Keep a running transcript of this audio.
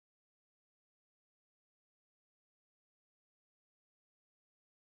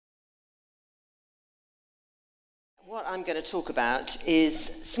What I'm going to talk about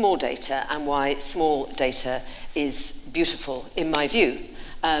is small data and why small data is beautiful, in my view.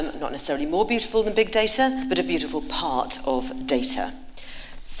 Not necessarily more beautiful than big data, but a beautiful part of data.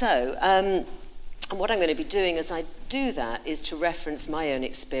 So, and what I'm going to be doing as I do that is to reference my own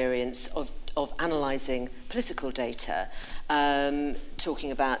experience of analysing political data, talking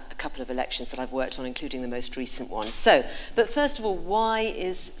about a couple of elections that I've worked on, including the most recent one. So, but first of all, why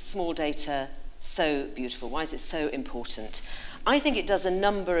is small data so beautiful? Why is it so important? I think it does a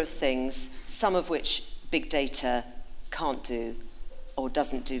number of things, some of which big data can't do or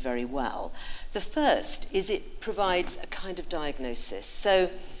doesn't do very well. The first is it provides a kind of diagnosis.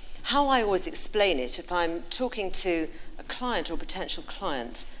 So how I always explain it, if I'm talking to a client or potential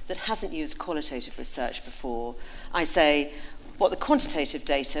client that hasn't used qualitative research before, I say, what the quantitative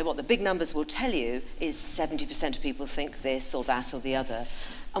data, what the big numbers will tell you is 70% of people think this or that or the other.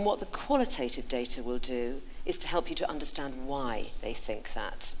 And what the qualitative data will do is to help you to understand why they think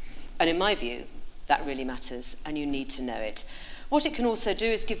that. And in my view, that really matters, and you need to know it. What it can also do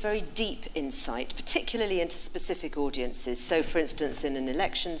is give very deep insight, particularly into specific audiences. So, for instance, in an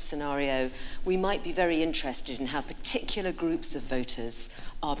election scenario, we might be very interested in how particular groups of voters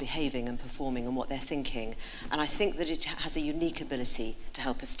are behaving and performing and what they're thinking. And I think that it has a unique ability to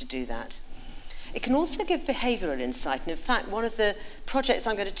help us to do that. It can also give behavioural insight, and in fact, one of the projects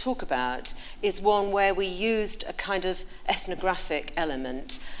I'm going to talk about is one where we used a kind of ethnographic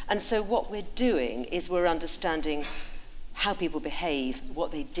element. And so what we're doing is we're understanding how people behave,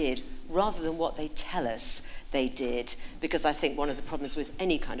 what they did, rather than what they tell us they did. Because I think one of the problems with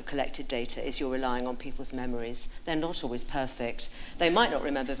any kind of collected data is you're relying on people's memories. They're not always perfect. They might not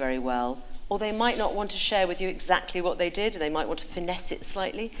remember very well, or they might not want to share with you exactly what they did. They might want to finesse it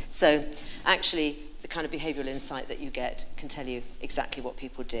slightly. So actually, the kind of behavioural insight that you get can tell you exactly what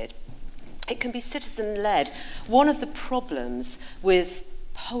people did. It can be citizen-led. One of the problems with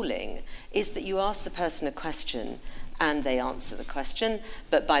polling is that you ask the person a question and they answer the question,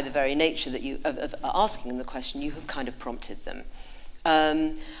 but by the very nature that of asking them the question, you have kind of prompted them.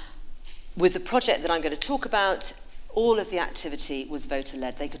 With the project that I'm going to talk about, all of the activity was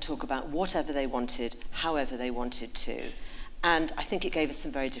voter-led. They could talk about whatever they wanted, however they wanted to. And I think it gave us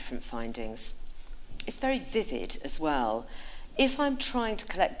some very different findings. It's very vivid as well. If I'm trying to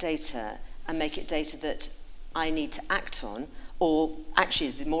collect data and make it data that I need to act on, or actually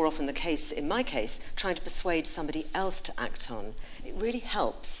is more often the case, in my case, trying to persuade somebody else to act on, it really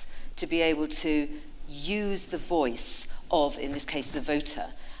helps to be able to use the voice of, in this case, the voter,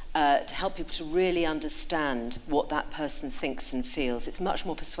 to help people to really understand what that person thinks and feels. It's much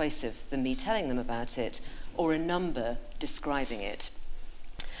more persuasive than me telling them about it or a number describing it.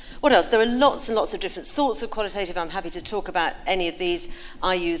 What else? There are lots and lots of different sorts of qualitative. I'm happy to talk about any of these.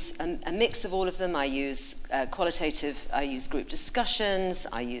 I use a mix of all of them. I use qualitative, I use group discussions,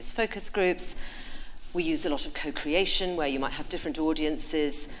 I use focus groups. We use a lot of co-creation where you might have different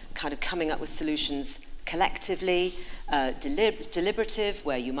audiences kind of coming up with solutions collectively, deliberative,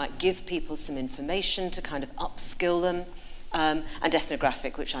 where you might give people some information to kind of upskill them, and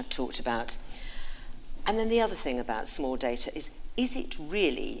ethnographic, which I've talked about. And then the other thing about small data is it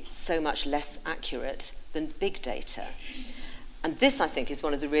really so much less accurate than big data? And this, I think, is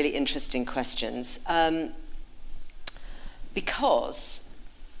one of the really interesting questions, because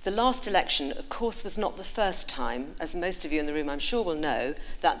the last election, of course, was not the first time, as most of you in the room I'm sure will know,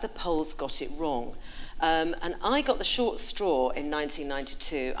 that the polls got it wrong. And I got the short straw in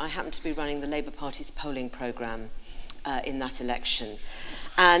 1992. I happened to be running the Labour Party's polling programme in that election.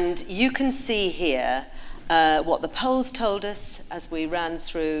 And you can see here what the polls told us as we ran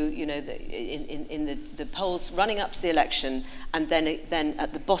through, you know, the polls running up to the election, and then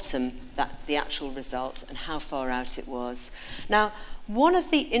at the bottom, the actual result and how far out it was. Now, one of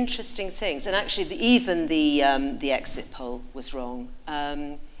the interesting things, and actually even the exit poll was wrong.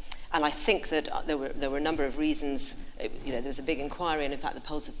 And I think that there were a number of reasons. You know, there was a big inquiry, and in fact the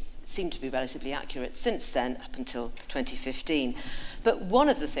polls have seemed to be relatively accurate since then, up until 2015. But one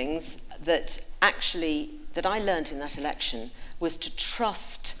of the things that I learned in that election was to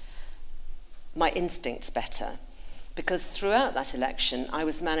trust my instincts better. Because throughout that election, I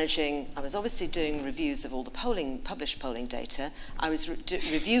was obviously doing reviews of all the published polling data. I was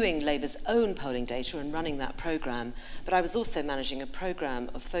reviewing Labour's own polling data and running that programme, but I was also managing a programme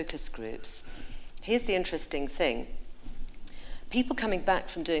of focus groups. Here's the interesting thing. People coming back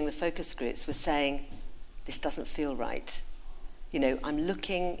from doing the focus groups were saying, this doesn't feel right. You know, I'm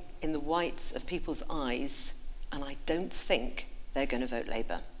looking in the whites of people's eyes, and I don't think they're going to vote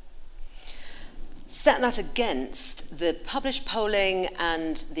Labour. set that against the published polling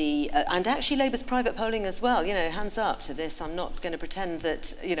and and actually Labour's private polling as well. You know, hands up to this. I'm not going to pretend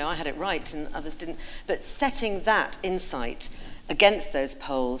that, you know, I had it right and others didn't. But setting that insight against those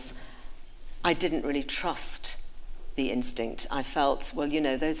polls, I didn't really trust the instinct. I felt, well, you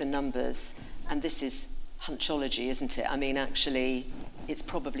know, those are numbers, and this is hunchology, isn't it? I mean, actually, it's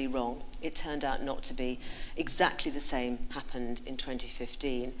probably wrong. It turned out not to be. Exactly the same happened in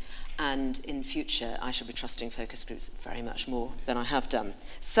 2015. And in future, I shall be trusting focus groups very much more than I have done.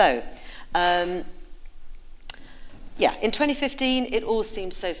 So, yeah, in 2015, it all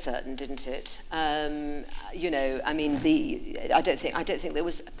seemed so certain, didn't it? You know, I mean, I don't think there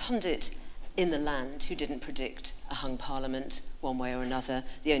was a pundit in the land who didn't predict a hung parliament one way or another.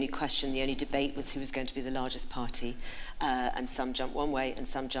 The only question, the only debate was who was going to be the largest party, and some jumped one way and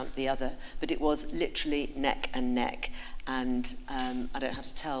some jumped the other. But it was literally neck and neck. And I don't have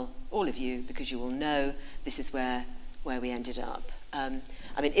to tell all of you, because you will know this is where we ended up. I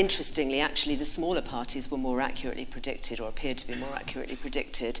mean, interestingly, actually, the smaller parties were more accurately predicted, or appeared to be more accurately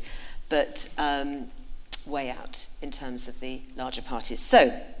predicted, but way out in terms of the larger parties.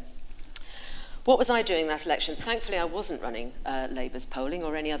 So, what was I doing that election? Thankfully, I wasn't running Labour's polling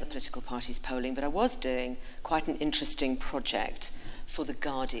or any other political party's polling, but I was doing quite an interesting project for The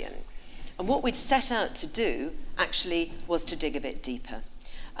Guardian. And what we'd set out to do, actually, was to dig a bit deeper.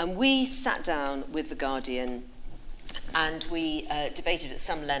 And we sat down with The Guardian and we debated at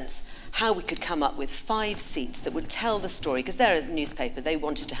some length how we could come up with 5 seats that would tell the story, because they're a newspaper, they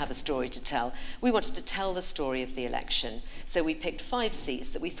wanted to have a story to tell. We wanted to tell the story of the election. So we picked 5 seats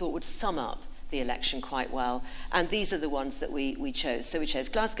that we thought would sum up the election quite well. And these are the ones that we chose. So we chose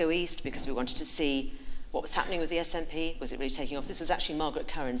Glasgow East because we wanted to see what was happening with the SNP. Was it really taking off? This was actually Margaret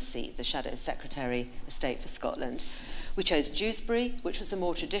Curran's seat, the Shadow Secretary of State for Scotland. We chose Dewsbury, which was a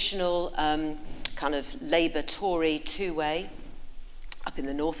more traditional kind of Labour-Tory two-way up in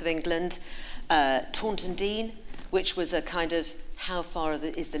the north of England. Taunton Deane, which was a kind of how far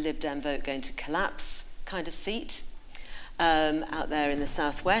is the Lib Dem vote going to collapse kind of seat out there in the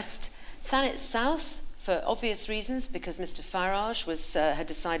southwest. Thanet South, for obvious reasons, because Mr Farage had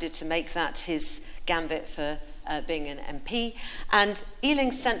decided to make that his gambit for being an MP. And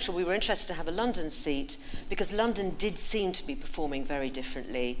Ealing Central, we were interested to have a London seat because London did seem to be performing very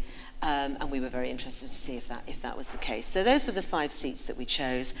differently, and we were very interested to see if that was the case. So those were the 5 seats that we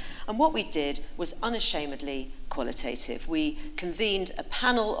chose. And what we did was unashamedly qualitative. We convened a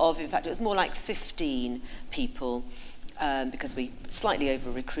panel of, in fact, it was more like 15 people, because we slightly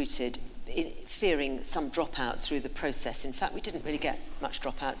over-recruited, fearing some dropouts through the process. In fact, we didn't really get much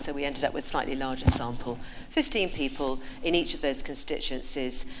dropout, so we ended up with a slightly larger sample. 15 people in each of those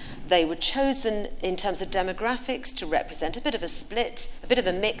constituencies. They were chosen in terms of demographics to represent a bit of a split, a bit of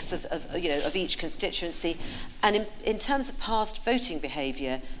a mix of each constituency. And in terms of past voting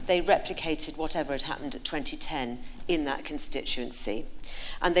behaviour, they replicated whatever had happened at 2010 in that constituency.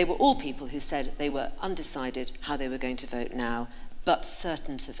 And they were all people who said they were undecided how they were going to vote now, but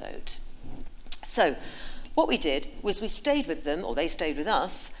certain to vote. So what we did was we stayed with them, or they stayed with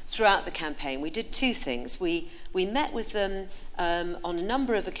us, throughout the campaign. We did 2 things. We met with them on a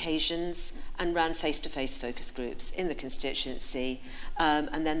number of occasions and ran face-to-face focus groups in the constituency.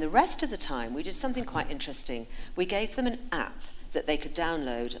 And then the rest of the time, we did something quite interesting. We gave them an app that they could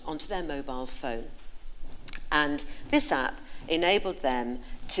download onto their mobile phone. And this app enabled them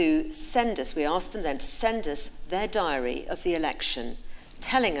to send us, we asked them then to send us their diary of the election,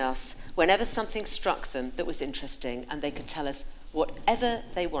 telling us whenever something struck them that was interesting, and they could tell us whatever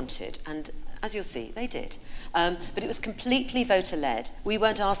they wanted. And as you'll see, they did. But it was completely voter-led. We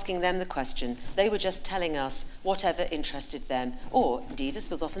weren't asking them the question. They were just telling us whatever interested them, or indeed, as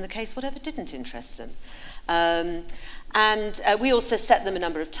was often the case, whatever didn't interest them. And we also set them a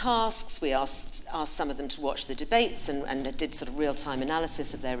number of tasks. We asked some of them to watch the debates and did sort of real-time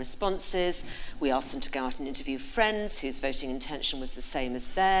analysis of their responses. We asked them to go out and interview friends whose voting intention was the same as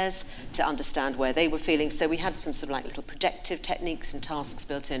theirs to understand where they were feeling. So we had some sort of like little projective techniques and tasks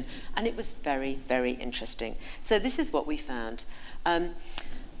built in, and it was very, very interesting. So this is what we found.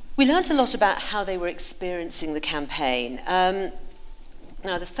 We learned a lot about how they were experiencing the campaign.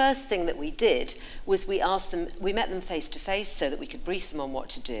 Now, the first thing that we did was we met them face to face so that we could brief them on what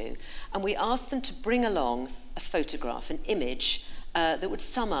to do, and we asked them to bring along a photograph, an image, that would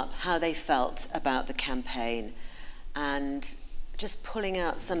sum up how they felt about the campaign, and just pulling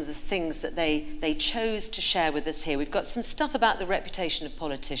out some of the things that they chose to share with us here. We've got some stuff about the reputation of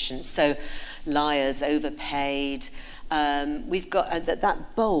politicians, so liars, overpaid, We've got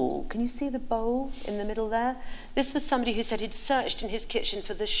that bowl. Can you see the bowl in the middle there? This was somebody who said he'd searched in his kitchen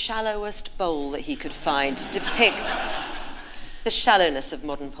for the shallowest bowl that he could find to depict the shallowness of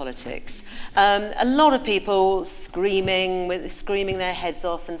modern politics. A lot of people screaming their heads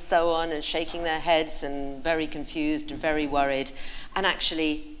off and so on, and shaking their heads and very confused and very worried. And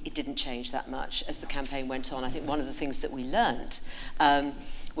actually, it didn't change that much as the campaign went on. I think one of the things that we learned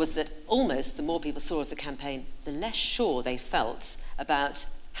was that almost the more people saw of the campaign, the less sure they felt about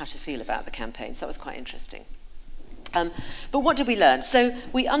how to feel about the campaign. So that was quite interesting. But what did we learn? So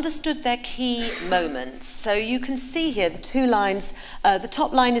we understood their key moments. So you can see here the two lines. The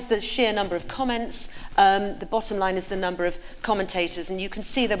top line is the sheer number of comments. The bottom line is the number of commentators. And you can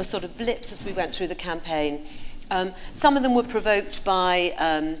see there were sort of blips as we went through the campaign. Some of them were provoked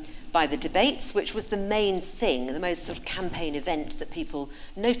by the debates, which was the main thing, the most sort of campaign event that people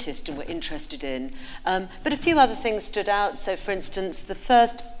noticed and were interested in. But a few other things stood out. So, for instance, the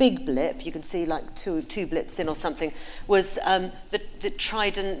first big blip, you can see like two blips in or something, was the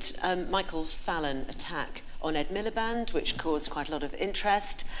Trident Michael Fallon attack on Ed Miliband, which caused quite a lot of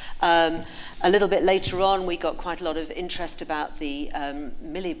interest. A little bit later on, we got quite a lot of interest about the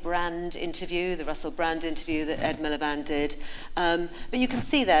Millie Brand interview, the Russell Brand interview that Ed Miliband did. But you can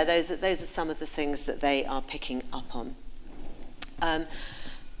see there, those are some of the things that they are picking up on.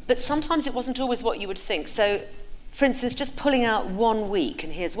 But sometimes it wasn't always what you would think. So, for instance, just pulling out 1 week,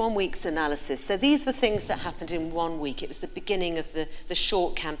 and here's 1 week's analysis. So these were things that happened in 1 week. It was the beginning of the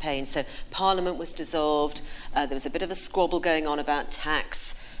short campaign. So Parliament was dissolved. There was a bit of a squabble going on about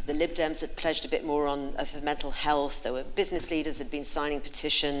tax. The Lib Dems had pledged a bit more for mental health. There were business leaders had been signing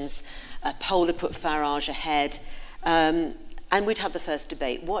petitions. A poll had put Farage ahead. And we'd had the first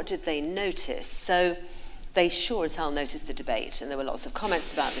debate. What did they notice? So they sure as hell noticed the debate, and there were lots of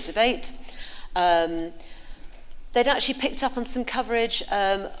comments about the debate. They'd actually picked up on some coverage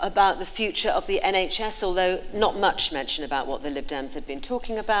about the future of the NHS, although not much mention about what the Lib Dems had been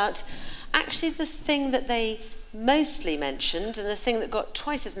talking about. Actually, the thing that they mostly mentioned, and the thing that got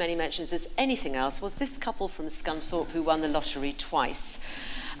twice as many mentions as anything else, was this couple from Scunthorpe who won the lottery twice.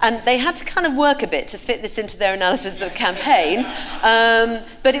 And they had to kind of work a bit to fit this into their analysis of the campaign,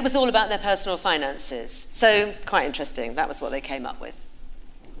 but it was all about their personal finances. So, quite interesting. That was what they came up with.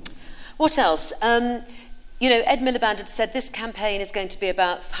 What else? You know, Ed Miliband had said this campaign is going to be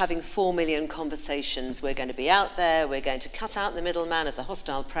about having 4 million conversations. We're going to be out there, we're going to cut out the middleman of the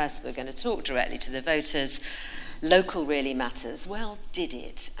hostile press, we're going to talk directly to the voters. Local really matters. Well, did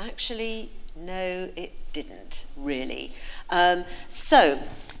it? Actually, no, it didn't, really. So,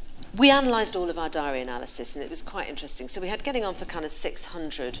 we analysed all of our diary analysis, and it was quite interesting. So we had getting on for kind of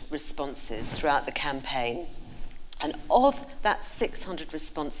 600 responses throughout the campaign. And of that 600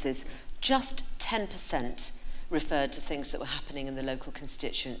 responses, just 10% referred to things that were happening in the local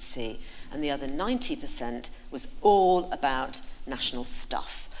constituency, and the other 90% was all about national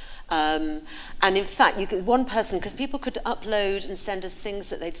stuff. And in fact, one person, because people could upload and send us things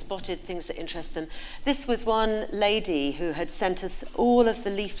that they'd spotted, things that interest them. This was one lady who had sent us all of the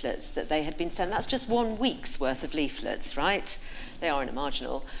leaflets that they had been sent. That's just 1 week's worth of leaflets, right? They are in a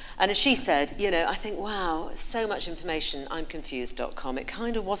marginal. And as she said, you know, I think, wow, so much information, I'm confused.com. It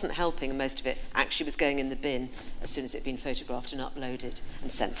kind of wasn't helping, and most of it actually was going in the bin as soon as it had been photographed and uploaded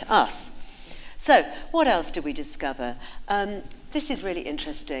and sent to us. So, what else did we discover? This is really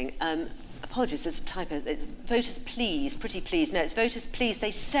interesting. Apologies, there's a typo. Voters please, pretty please. No, it's voters please.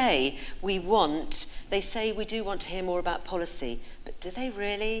 They say we do want to hear more about policy. But do they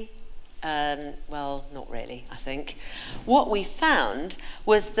really? Well, not really, I think. What we found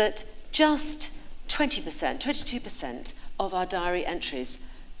was that just 20%, 22% of our diary entries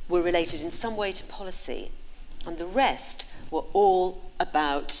were related in some way to policy, and the rest were all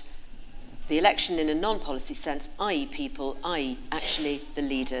about the election in a non-policy sense, i.e. people, i.e. actually the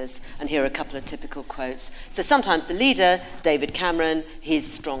leaders. And here are a couple of typical quotes. So sometimes the leader, David Cameron,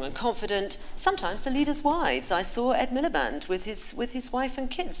 he's strong and confident. Sometimes the leader's wives. I saw Ed Miliband with his wife and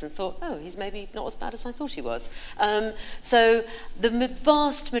kids and thought, oh, he's maybe not as bad as I thought he was. So the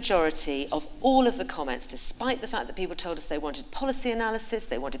vast majority of all of the comments, despite the fact that people told us they wanted policy analysis,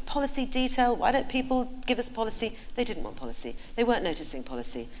 they wanted policy detail, why don't people give us policy? They didn't want policy. They weren't noticing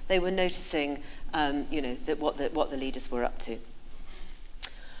policy. They were noticing you know, what the leaders were up to.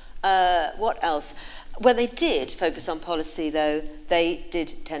 What else? When they did focus on policy, though, they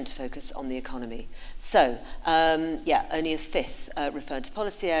did tend to focus on the economy. So, yeah, only a fifth referred to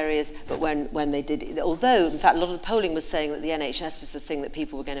policy areas, but when they did, although, in fact, a lot of the polling was saying that the NHS was the thing that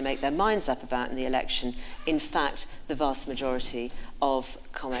people were going to make their minds up about in the election, in fact, the vast majority of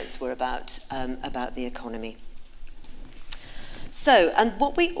comments were about the economy. So, and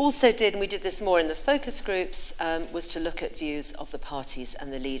what we also did, and we did this more in the focus groups, was to look at views of the parties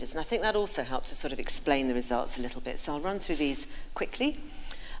and the leaders. And I think that also helps to sort of explain the results a little bit. So I'll run through these quickly.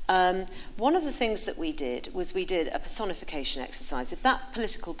 One of the things that we did was we did a personification exercise. If that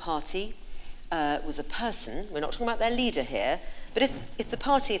political party was a person, we're not talking about their leader here, but if the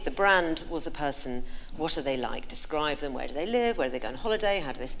party, if the brand was a person, what are they like? Describe them. Where do they live? Where do they go on holiday?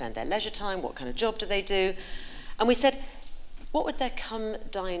 How do they spend their leisure time? What kind of job do they do? And we said, what would their come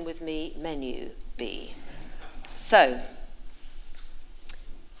dine with me menu be? So,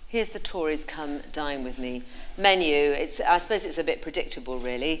 here's the Tories come dine with me menu. I suppose it's a bit predictable,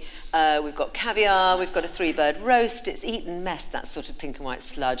 really. We've got caviar, we've got a 3-bird roast, it's Eton mess, that sort of pink and white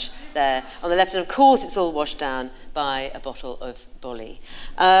sludge there on the left, and of course it's all washed down by a bottle of bolly.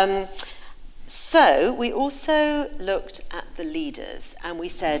 So we also looked at the leaders, and we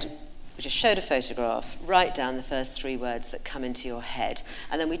said, we just showed a photograph, write down the first 3 words that come into your head.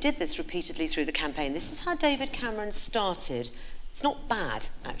 And then we did this repeatedly through the campaign. This is how David Cameron started. It's not bad,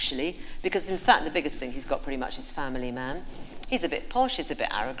 actually, because in fact the biggest thing he's got pretty much is family man. He's a bit posh, he's a bit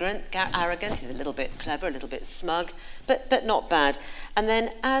arrogant, he's a little bit clever, a little bit smug, but not bad. And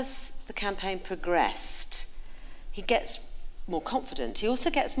then as the campaign progressed, he gets more confident. He also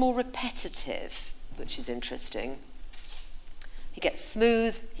gets more repetitive, which is interesting. He gets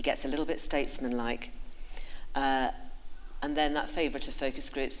smooth, he gets a little bit statesman-like. And then that favourite of focus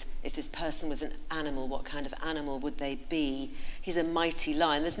groups, if this person was an animal, what kind of animal would they be? He's a mighty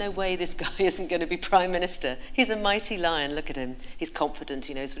lion. There's no way this guy isn't going to be Prime Minister. He's a mighty lion, look at him. He's confident,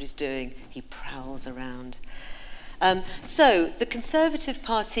 he knows what he's doing. He prowls around. So the Conservative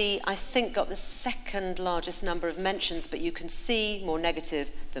Party, I think, got the 2nd largest number of mentions, but you can see more negative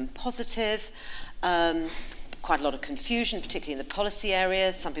than positive. Quite a lot of confusion, particularly in the policy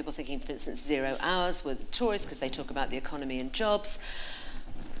area. Some people thinking, for instance, 0 hours were the Tories because they talk about the economy and jobs.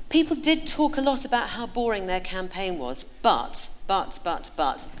 People did talk a lot about how boring their campaign was, but,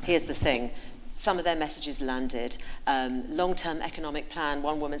 here's the thing. Some of their messages landed. Long-term economic plan,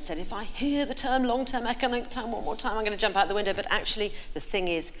 one woman said, if I hear the term long-term economic plan one more time, I'm going to jump out the window. But actually, the thing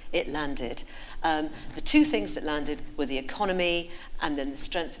is, it landed. The 2 things that landed were the economy and then the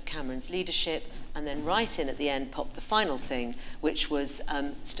strength of Cameron's leadership. And then right in at the end popped the final thing, which was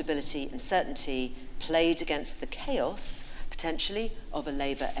stability and certainty played against the chaos, potentially, of a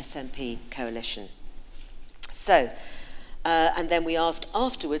Labour SNP coalition. So, and then we asked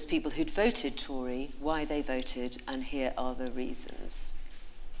afterwards people who'd voted Tory why they voted, and here are the reasons.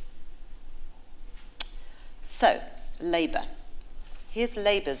 So, Labour. Here's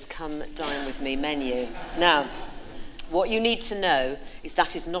Labour's come dine with me menu. Now, what you need to know is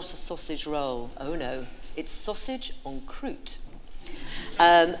that is not a sausage roll. Oh no, it's sausage en croûte.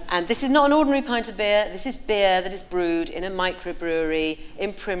 And this is not an ordinary pint of beer. This is beer that is brewed in a microbrewery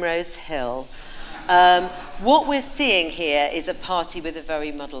in Primrose Hill. What we're seeing here is a party with a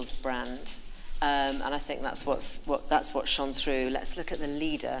very muddled brand. And I think that's what shone through. Let's look at the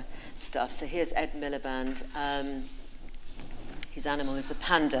leader stuff. So here's Ed Miliband. His animal is a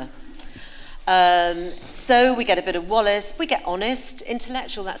panda. So we get a bit of Wallace, we get honest,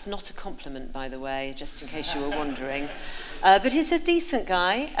 intellectual. That's not a compliment, by the way, just in case you were wondering. But he's a decent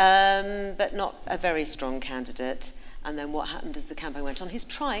guy, but not a very strong candidate. And then what happened as the campaign went on? He's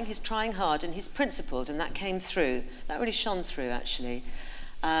trying hard, and he's principled, and that came through. That really shone through, actually.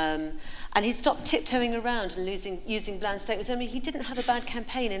 And he stopped tiptoeing around and using bland statements. I mean, he didn't have a bad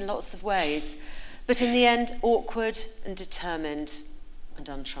campaign in lots of ways, but in the end, awkward and determined and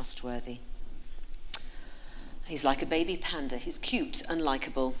untrustworthy. He's like a baby panda. He's cute and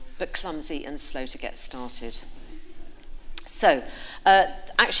likeable, but clumsy and slow to get started. So,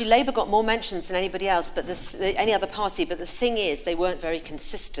 actually, Labour got more mentions than anybody else, but any other party, but the thing is, they weren't very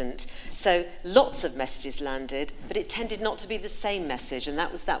consistent. So, lots of messages landed, but it tended not to be the same message, and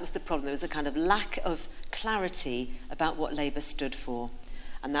that was the problem. There was a kind of lack of clarity about what Labour stood for,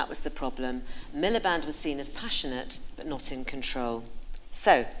 and that was the problem. Miliband was seen as passionate, but not in control.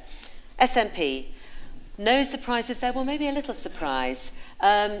 So, SNP. No surprises there. Well, maybe a little surprise.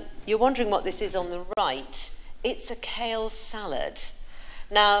 You're wondering what this is on the right. It's a kale salad.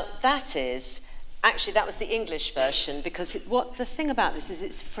 Now, that was the English version, because the thing about this is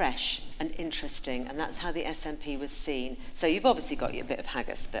it's fresh and interesting, and that's how the SNP was seen. So you've obviously got your bit of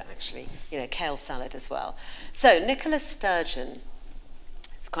haggis, but actually, kale salad as well. So Nicola Sturgeon,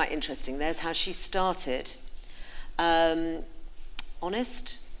 it's quite interesting. There's how she started.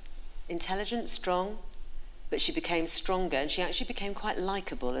 Honest, intelligent, strong, but she became stronger, and she actually became quite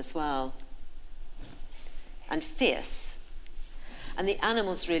likeable as well. And fierce. And the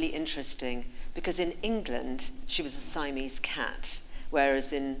animal's really interesting. because in England she was a Siamese cat,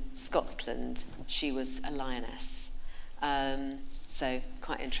 whereas in Scotland she was a lioness. So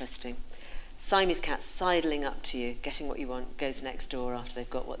quite interesting. Siamese cat sidling up to you, getting what you want, goes next door after they've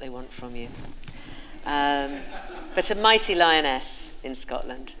got what they want from you. But a mighty lioness in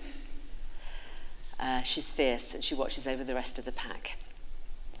Scotland. She's fierce and she watches over the rest of the pack.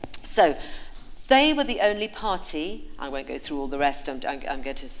 So they were the only party, I won't go through all the rest, I'm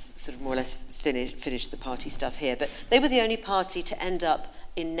going to sort of more or less finish the party stuff here, but they were the only party to end up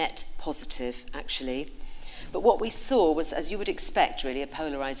in net positive, actually. But what we saw was, as you would expect, really, a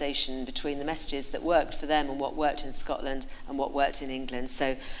polarisation between the messages that worked for them and what worked in Scotland and what worked in England.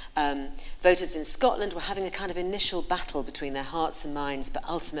 So voters in Scotland were having a kind of initial battle between their hearts and minds, but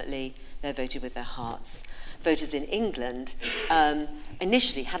ultimately they voted with their hearts. Voters in England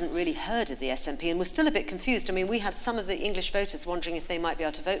initially hadn't really heard of the SNP and were still a bit confused. I mean, we had some of the English voters wondering if they might be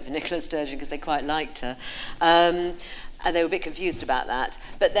able to vote for Nicola Sturgeon because they quite liked her. And they were a bit confused about that,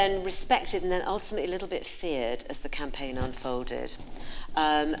 but then respected and then ultimately a little bit feared as the campaign unfolded.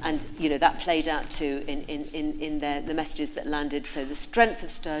 And, you know, that played out too in the messages that landed. So the strength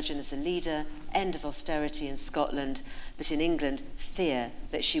of Sturgeon as a leader, end of austerity in Scotland, but in England, fear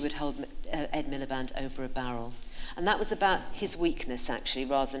that she would hold Ed Miliband over a barrel. And that was about his weakness, actually,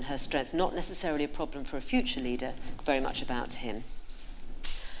 rather than her strength. Not necessarily a problem for a future leader, very much about him.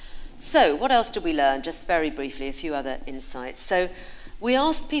 So, what else did we learn? Just very briefly, a few other insights. So, we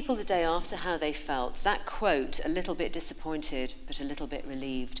asked people the day after how they felt. That quote, a little bit disappointed, but a little bit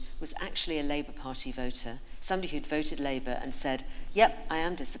relieved, was actually a Labour Party voter. Somebody who'd voted Labour and said, yep, I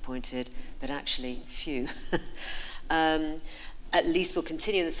am disappointed, but actually, phew. At least we'll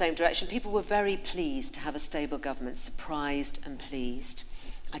continue in the same direction. People were very pleased to have a stable government, surprised and pleased.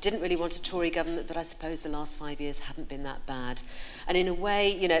 I didn't really want a Tory government, but I suppose the last 5 years haven't been that bad. And in a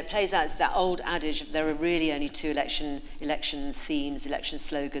way, you know, it plays out, it's that old adage, there are really only two election themes, election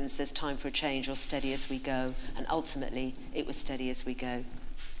slogans, there's time for a change or steady as we go. And ultimately, it was steady as we go.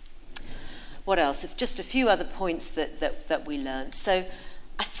 What else? Just a few other points that we learned. So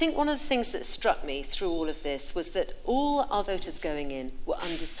I think one of the things that struck me through all of this was that all our voters going in were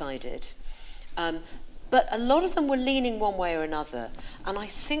undecided. But a lot of them were leaning one way or another. And I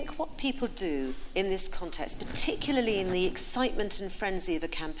think what people do in this context, particularly in the excitement and frenzy of a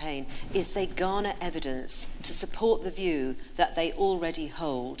campaign, is they garner evidence to support the view that they already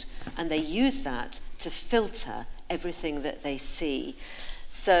hold. And they use that to filter everything that they see.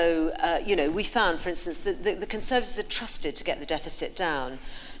 So, you know, we found, for instance, that the Conservatives are trusted to get the deficit down.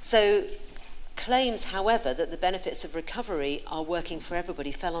 So claims, however, that the benefits of recovery are working for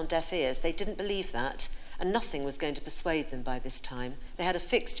everybody fell on deaf ears. They didn't believe that. And nothing was going to persuade them by this time. They had a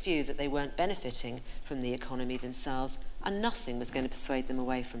fixed view that they weren't benefiting from the economy themselves, and nothing was going to persuade them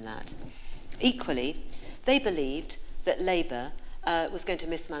away from that. Equally, they believed that Labour was going to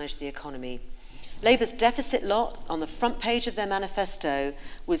mismanage the economy. Labour's deficit lot on the front page of their manifesto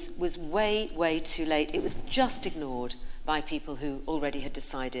was way, way too late. It was just ignored by people who already had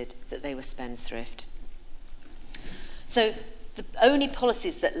decided that they were spendthrift. So the only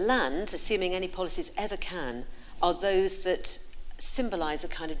policies that land, assuming any policies ever can, are those that symbolise a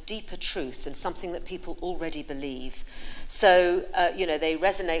kind of deeper truth and something that people already believe. So, you know, they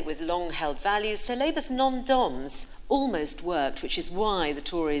resonate with long-held values. So Labour's non-doms almost worked, which is why the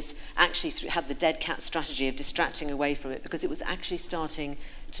Tories actually had the dead cat strategy of distracting away from it, because it was actually starting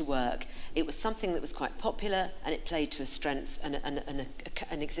to work. It was something that was quite popular, and it played to a strength and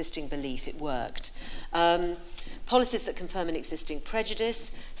an existing belief. It worked. Policies that confirm an existing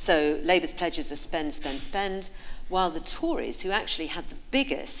prejudice. So Labour's pledges are spend, spend, spend, while the Tories, who actually had the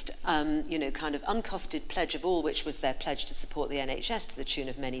biggest, you know, kind of uncosted pledge of all, which was their pledge to support the NHS to the tune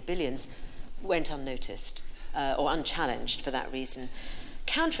of many billions, went unnoticed or unchallenged for that reason.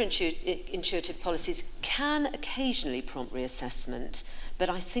 Counterintuitive policies can occasionally prompt reassessment, but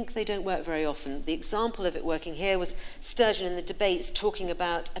I think they don't work very often. The example of it working here was Sturgeon in the debates talking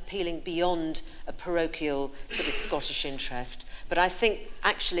about appealing beyond a parochial sort of Scottish interest. But I think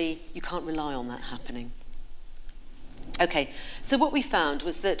actually you can't rely on that happening. Okay, so what we found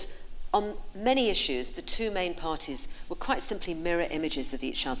was that on many issues, the two main parties were quite simply mirror images of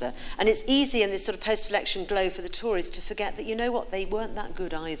each other. And it's easy in this sort of post-election glow for the Tories to forget that, you know what, they weren't that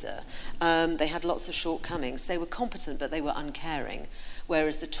good either. They had lots of shortcomings. They were competent, but they were uncaring.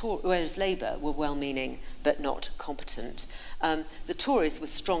 whereas Labour were well-meaning but not competent. The Tories were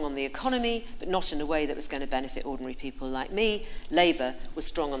strong on the economy, but not in a way that was going to benefit ordinary people like me. Labour was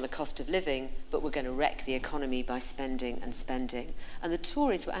strong on the cost of living, but were going to wreck the economy by spending and spending. And the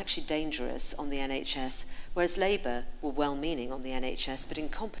Tories were actually dangerous on the NHS, whereas Labour were well-meaning on the NHS, but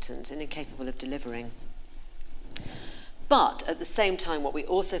incompetent and incapable of delivering. But at the same time, what we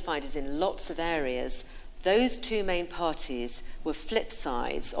also find is in lots of areas, those two main parties were flip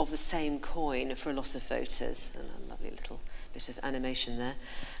sides of the same coin for a lot of voters. And a lovely little bit of animation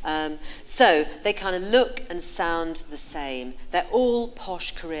there. So they kind of look and sound the same. They're all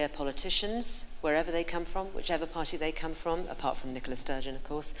posh career politicians, wherever they come from, whichever party they come from, apart from Nicola Sturgeon, of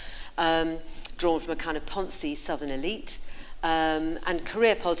course, drawn from a kind of poncy southern elite. And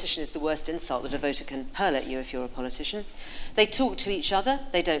career politician is the worst insult that a voter can hurl at you if you're a politician. They talk to each other,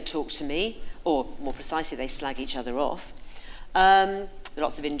 they don't talk to me, or more precisely, they slag each other off.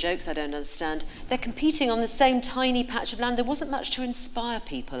 Lots of in-jokes I don't understand. They're competing on the same tiny patch of land. There wasn't much to inspire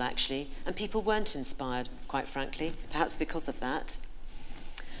people, actually, and people weren't inspired, quite frankly, perhaps because of that.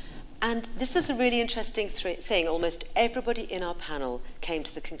 And this was a really interesting thing. Almost everybody in our panel came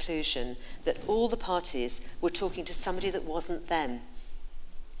to the conclusion that all the parties were talking to somebody that wasn't them.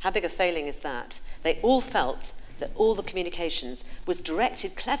 How big a failing is that? They all felt that all the communications was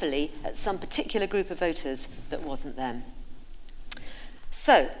directed cleverly at some particular group of voters that wasn't them.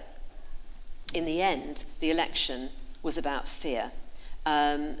 So, in the end, the election was about fear.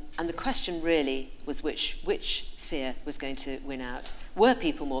 And the question really was which fear was going to win out. Were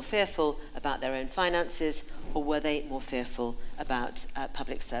people more fearful about their own finances, or were they more fearful about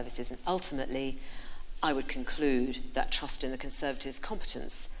public services? And ultimately, I would conclude that trust in the Conservatives'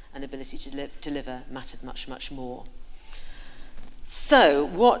 competence and ability to deliver mattered much, much more. So,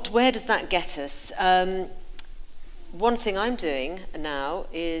 where does that get us? One thing I'm doing now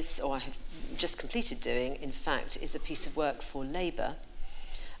is, or I have just completed doing, in fact, is a piece of work for Labour.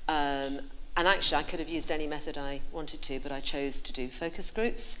 And actually, I could have used any method I wanted to, but I chose to do focus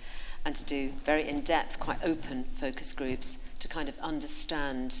groups and to do very in-depth, quite open focus groups to kind of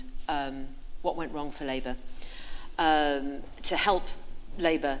understand what went wrong for Labour, to help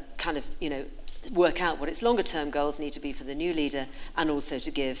Labour kind of, work out what its longer-term goals need to be for the new leader, and also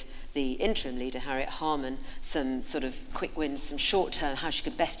to give the interim leader, Harriet Harman, some sort of quick wins, some short-term, how she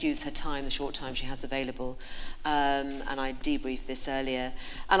could best use her time, the short time she has available. And I debriefed this earlier.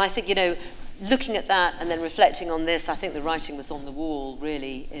 And I think, looking at that and then reflecting on this, I think the writing was on the wall,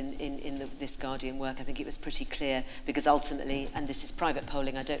 really, in this Guardian work. I think it was pretty clear, because ultimately, and this is private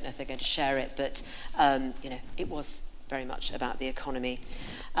polling, I don't know if they're going to share it, but, it was very much about the economy.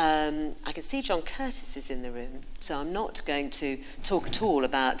 I can see John Curtis is in the room, so I'm not going to talk at all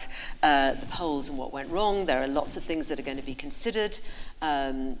about the polls and what went wrong. There are lots of things that are going to be considered.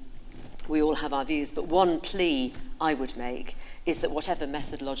 We all have our views, but one plea I would make is that whatever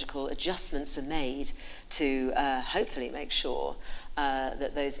methodological adjustments are made to hopefully make sure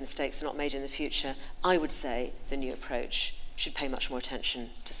that those mistakes are not made in the future, I would say the new approach should pay much more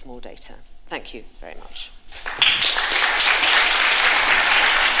attention to small data. Thank you very much.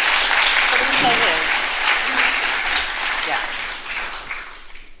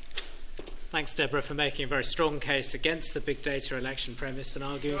 Thanks, Deborah, for making a very strong case against the big data election premise and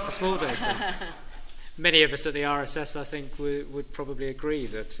arguing for small data. Many of us at the RSS, I think, would probably agree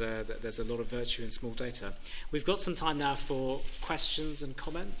that, that there's a lot of virtue in small data. I've got some time now for questions and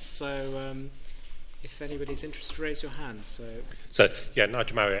comments, so if anybody's interested, raise your hand. So yeah,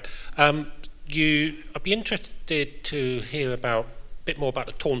 Nigel Marriott. I'd be interested to hear a bit more about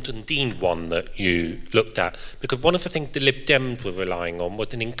the Taunton Dean one that you looked at, because one of the things the Lib Dems were relying on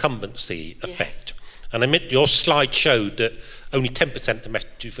was an incumbency effect. Yes. And I admit your slide showed that only 10% of the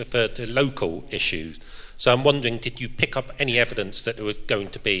messages referred to local issues. So I'm wondering, did you pick up any evidence that there was going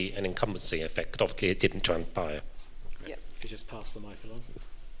to be an incumbency effect? Because obviously it didn't transpire. Yep. If you just pass the mic along.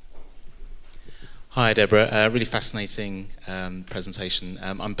 Hi, Deborah. Really fascinating presentation.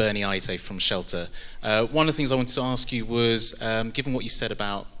 I'm Bernie Aite from Shelter. One of the things I wanted to ask you was, given what you said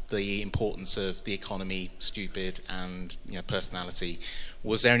about the importance of the economy, stupid, and personality,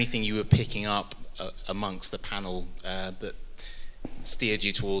 was there anything you were picking up amongst the panel that steered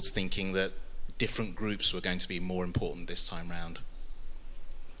you towards thinking that different groups were going to be more important this time round?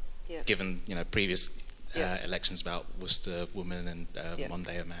 Yeah. Given previous elections about Worcester woman and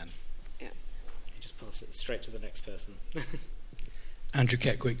Monday a man. Pass it straight to the next person. Andrew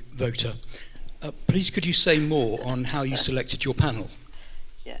Keckwick, voter. Please, could you say more on how you selected your panel?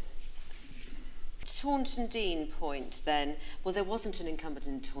 Yeah. Taunton Dean point then, well, there wasn't an incumbent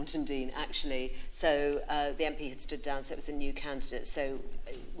in Taunton Dean, actually. So the MP had stood down, so it was a new candidate. So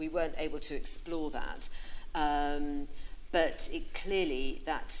we weren't able to explore that. But it clearly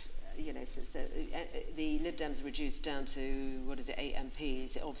that, you know, since the Lib Dems reduced down to, 8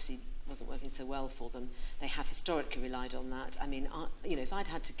 MPs, it obviously wasn't working so well for them. They have historically relied on that. I mean, you know, if I'd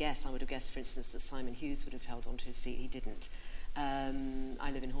had to guess, I would have guessed, for instance, that Simon Hughes would have held on to his seat. He didn't. I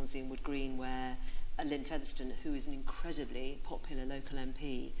live in Hornsey and Wood Green, where Lynn Featherstone, who is an incredibly popular local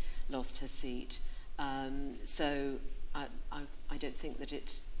MP, lost her seat. So I don't think that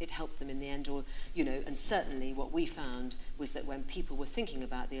it helped them in the end, or, you know, and certainly what we found was that when people were thinking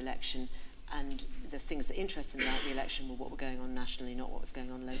about the election, and the things that interested them about the election were what were going on nationally, not what was going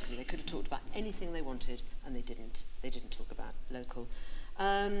on locally. They could have talked about anything they wanted, and they didn't. They didn't talk about local.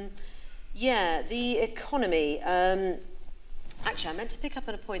 Yeah, the economy. Actually, I meant to pick up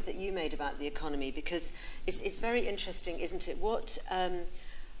on a point that you made about the economy, because it's very interesting, isn't it?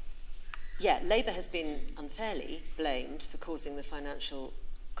 Yeah, Labour has been unfairly blamed for causing the financial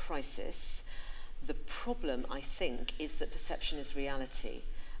crisis. The problem, I think, is that perception is reality.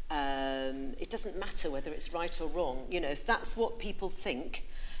 It doesn't matter whether it's right or wrong. You know, if that's what people think,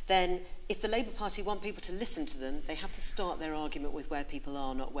 then if the Labour Party want people to listen to them, they have to start their argument with where people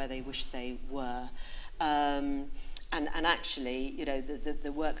are, not where they wish they were. And actually, you know,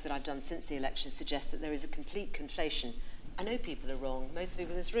 the work that I've done since the election suggests that there is a complete conflation. I know people are wrong. Most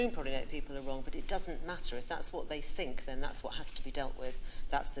people in this room probably know people are wrong, but it doesn't matter. If that's what they think, then that's what has to be dealt with.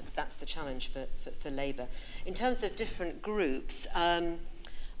 That's the challenge for Labour. In terms of different groups,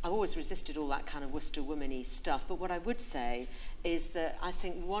 I've always resisted all that kind of Worcester woman-y stuff, but what I would say is that I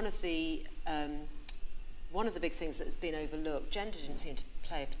think one of the big things that has been overlooked, gender didn't seem to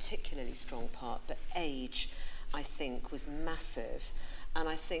play a particularly strong part, but age, I think, was massive. And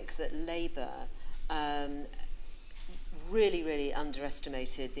I think that Labour really, really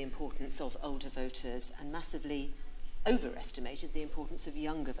underestimated the importance of older voters and massively overestimated the importance of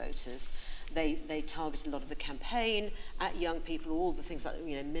younger voters. They targeted a lot of the campaign at young people, all the things like,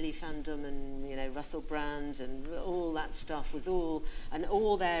 you know, Millie Fandom and, you know, Russell Brand and all that stuff was all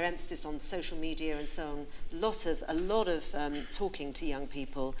their emphasis on social media and so on. A lot of talking to young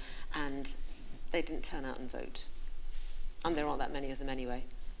people, and they didn't turn out and vote. And there aren't that many of them anyway.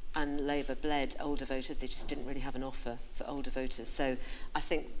 And Labour bled older voters. They just didn't really have an offer for older voters. So I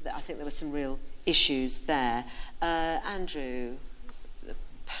think there were some real issues there. Andrew, the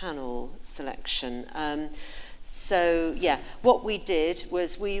panel selection. So yeah, what we did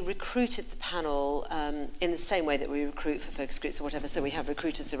was we recruited the panel in the same way that we recruit for focus groups or whatever. So we have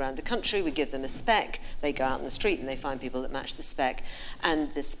recruiters around the country. We give them a spec. They go out in the street and they find people that match the spec.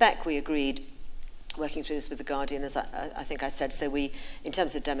 And the spec, we agreed, working through this with The Guardian, as I think I said, so we, in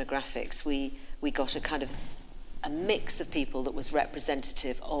terms of demographics, we got a kind of a mix of people that was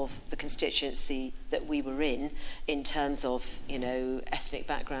representative of the constituency that we were in terms of, you know, ethnic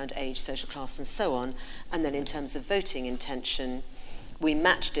background, age, social class, and so on. And then in terms of voting intention, we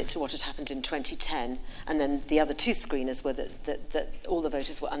matched it to what had happened in 2010. And then the other two screeners were that all the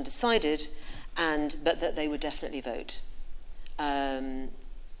voters were undecided, but that they would definitely vote.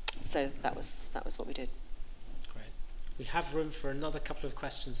 So that was what we did. Great. We have room for another couple of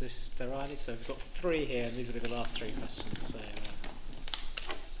questions if there are any. So we've got 3 here, and these will be the last 3 questions. So,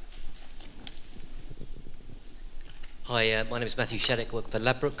 Hi, my name is Matthew Shaddock, I work for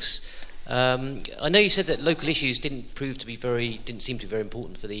Ladbrokes. I know you said that local issues didn't seem to be very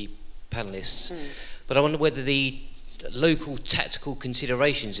important for the panellists, but I wonder whether the local tactical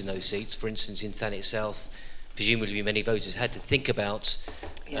considerations in those seats, for instance in Thanet South, presumably many voters had to think about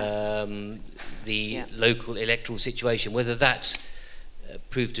the local electoral situation, whether that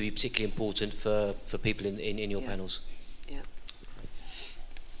proved to be particularly important for people in your panels. Yeah.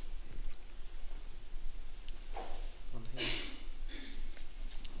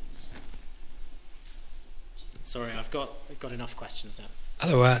 Sorry, I've got enough questions now.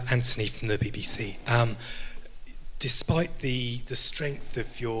 Hello, Anthony from the BBC. Despite the strength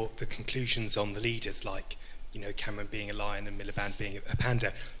of the conclusions on the leaders, like, you know, Cameron being a lion and Miliband being a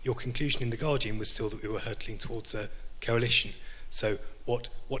panda, your conclusion in The Guardian was still that we were hurtling towards a coalition. So what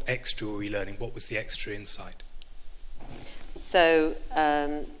extra were we learning? What was the extra insight? So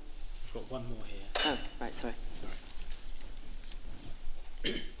I've got one more here. Oh, right, sorry.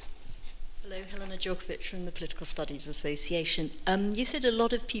 Hello, Helena Djokovic from the Political Studies Association. You said a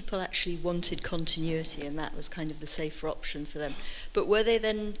lot of people actually wanted continuity and that was kind of the safer option for them. But were they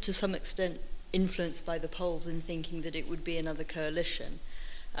then, to some extent, influenced by the polls in thinking that it would be another coalition?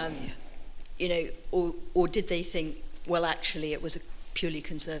 You know, or did they think, well, actually, it was a purely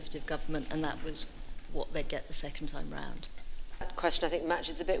Conservative government and that was what they'd get the second time round. That question, I think,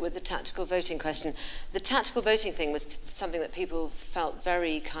 matches a bit with the tactical voting question. The tactical voting thing was something that people felt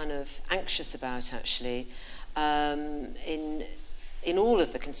very kind of anxious about, actually. In all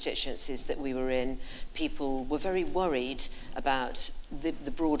of the constituencies that we were in, people were very worried about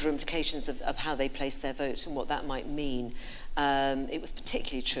the broader implications of how they placed their vote and what that might mean. It was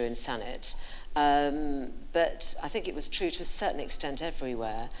particularly true in Thanet, but I think it was true to a certain extent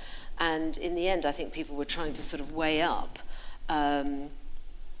everywhere. And in the end, I think people were trying to sort of weigh up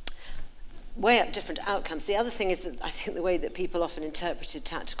different outcomes. The other thing is that I think the way that people often interpreted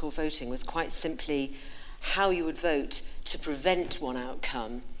tactical voting was quite simply how you would vote to prevent one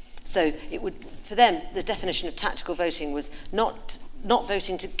outcome. So it would, for them, the definition of tactical voting was not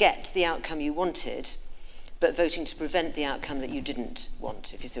voting to get the outcome you wanted, but voting to prevent the outcome that you didn't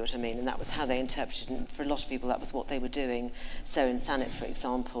want, if you see what I mean. And that was how they interpreted it. And for a lot of people, that was what they were doing. So in Thanet, for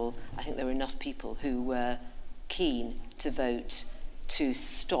example, I think there were enough people who were keen to vote to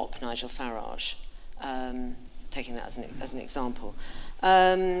stop Nigel Farage, taking that as an example.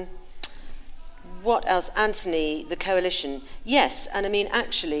 What else? Anthony, the coalition. Yes, and I mean,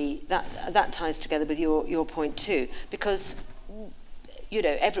 actually, that ties together with your point too, because, you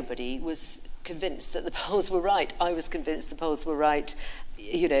know, everybody was convinced that the polls were right. I was convinced the polls were right.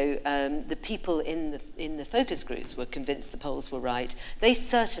 You know, the people in the focus groups were convinced the polls were right. They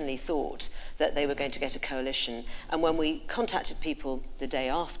certainly thought that they were going to get a coalition. And when we contacted people the day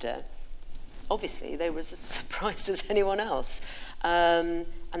after, obviously they were as surprised as anyone else.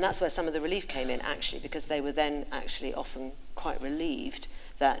 And that's where some of the relief came in, actually, because they were then actually often quite relieved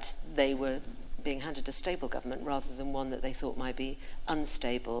that they were being handed a stable government rather than one that they thought might be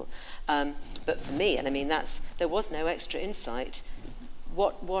unstable. But for me, and I mean, there was no extra insight.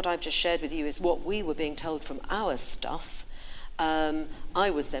 What I've just shared with you is what we were being told from our stuff. I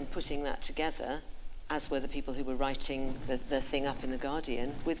was then putting that together, as were the people who were writing the thing up in The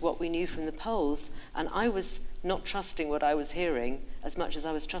Guardian, with what we knew from the polls. And I was not trusting what I was hearing as much as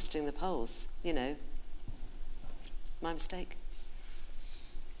I was trusting the polls, you know. My mistake.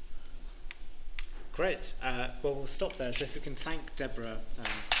 Great. Well, we'll stop there. So if we can thank Deborah.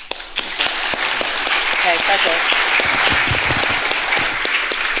 Okay, pleasure.